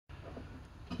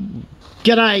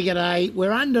G'day.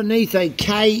 We're underneath a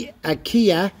Kia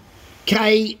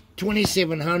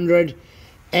K2700,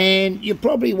 and you're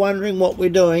probably wondering what we're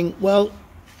doing. Well,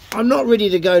 I'm not ready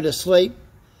to go to sleep,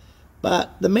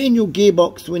 but the manual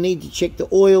gearbox, we need to check the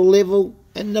oil level,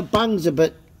 and the bung's a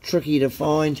bit tricky to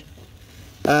find.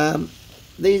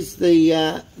 There's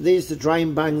the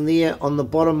drain bung there on the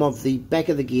bottom of the back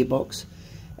of the gearbox,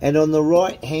 and on the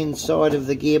right hand side of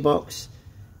the gearbox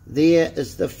there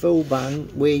is the fill bung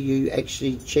where you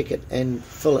actually check it and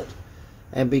fill it.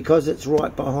 And because it's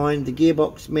right behind the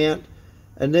gearbox mount,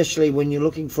 initially when you're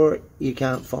looking for it you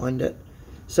can't find it.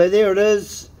 So there it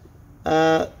is.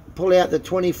 Pull out the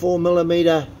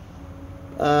 24mm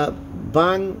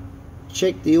bung,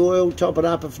 check the oil, top it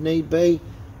up if need be.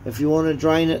 If you want to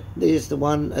drain it, there's the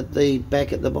one at the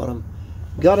back at the bottom.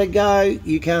 Gotta go.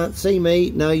 You can't see me.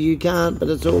 No, you can't, but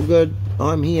it's all good.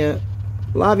 I'm here.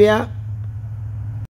 Love ya.